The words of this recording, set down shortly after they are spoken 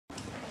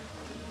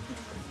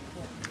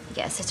You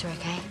get a sitter,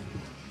 okay?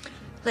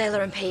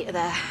 Layla and Pete are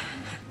there.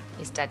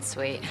 He's dead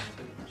sweet.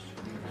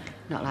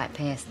 Not like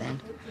Pierce, then.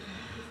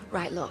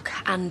 Right, look,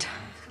 and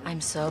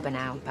I'm sober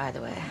now, by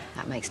the way.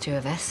 That makes two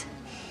of us.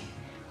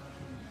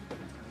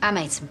 I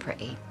made some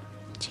pretty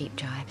cheap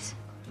jibes.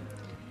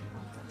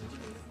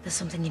 There's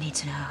something you need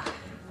to know.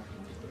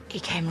 He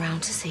came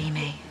round to see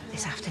me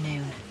this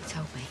afternoon. He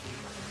told me.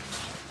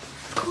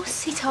 Of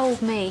course he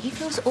told me. He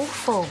feels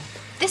awful.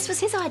 This was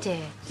his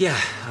idea.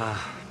 Yeah,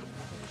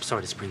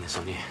 sorry to spring this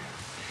on you.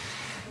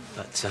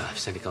 But if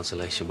it's any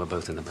consolation, we're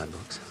both in the bad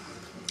books.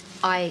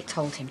 I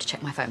told him to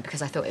check my phone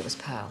because I thought it was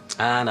Pearl.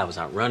 And I was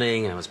out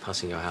running, and I was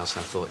passing your house,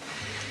 and I thought,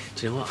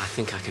 do you know what? I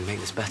think I can make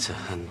this better.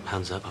 And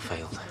hands up, I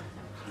failed.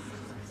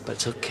 But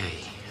it's okay.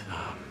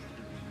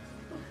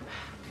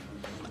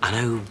 I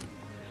know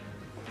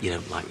you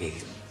don't like me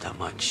that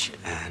much,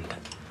 and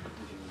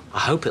I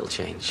hope it'll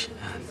change.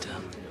 And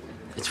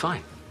it's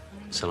fine,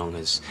 so long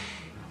as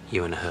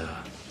you and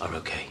her are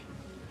okay.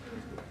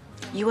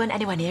 You weren't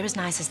anywhere near as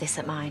nice as this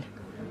at mine.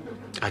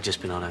 I've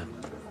just been on a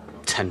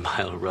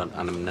 10-mile run,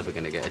 and I'm never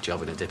going to get a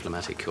job in a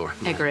diplomatic corps.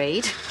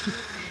 Agreed.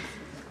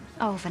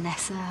 Oh,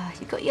 Vanessa,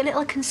 you've got your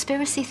little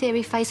conspiracy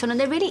theory face on, and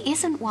there really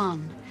isn't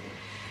one.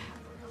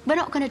 We're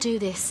not going to do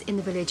this in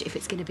the village if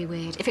it's going to be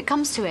weird. If it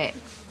comes to it,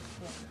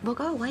 we'll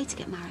go away to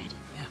get married.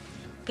 Yeah.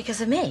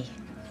 Because of me?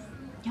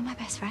 You're my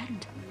best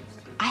friend.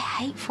 I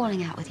hate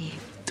falling out with you.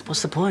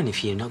 What's the point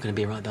if you're not going to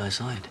be right by her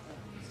side?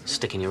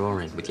 Sticking your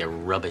oar in with your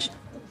rubbish...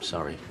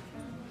 Sorry.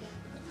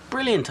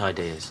 Brilliant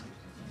ideas.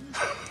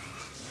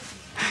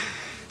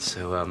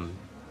 So,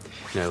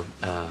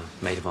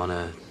 maid of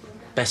honour,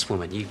 best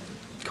woman, you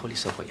call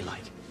yourself what you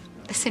like.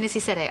 As soon as he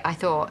said it, I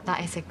thought,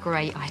 that is a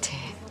great idea.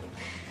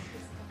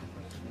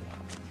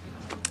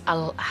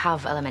 I'll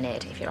have a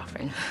lemonade if you're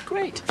offering.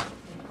 Great.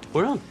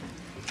 We're on.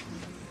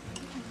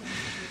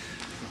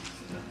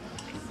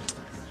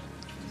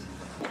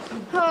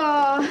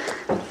 Oh,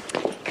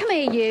 come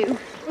here, you.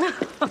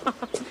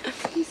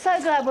 I'm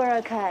so glad we're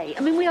okay.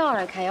 I mean, we are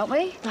okay, aren't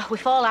we? Oh, we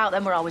fall out,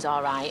 then we're always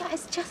all right. That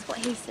is just what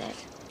he said.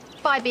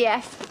 Bye,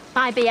 BF.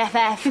 Bye,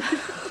 BFF.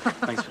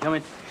 Thanks for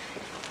coming.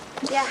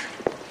 Yeah.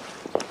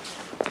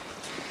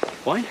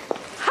 Wine?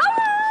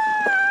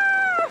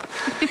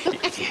 You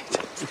idiot.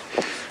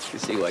 I can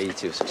see why you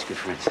two are such good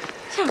friends.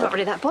 I'm not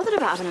really that bothered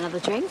about having another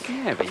drink.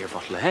 Yeah, but you're a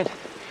bottle ahead.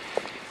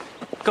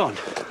 Go on.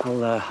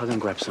 I'll go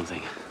and grab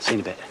something. See you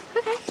in a bit.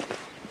 Okay.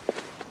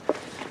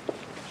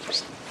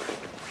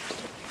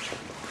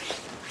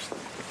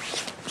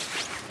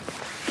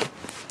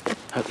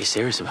 Hope you're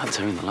serious about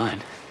towing the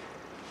line.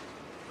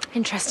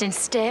 Interesting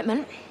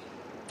statement.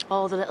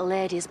 All the little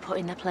ladies put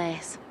in their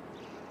place.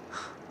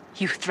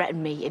 You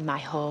threatened me in my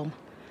home.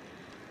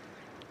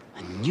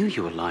 I knew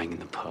you were lying in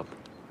the pub.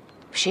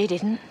 She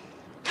didn't.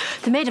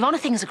 The maid of honour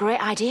thing's a great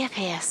idea,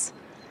 Pierce.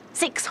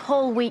 6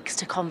 whole weeks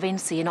to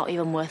convince her you're not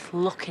even worth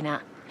looking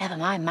at. Never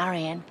mind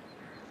marrying.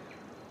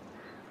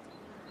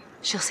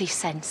 She'll see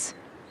sense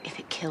if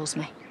it kills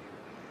me.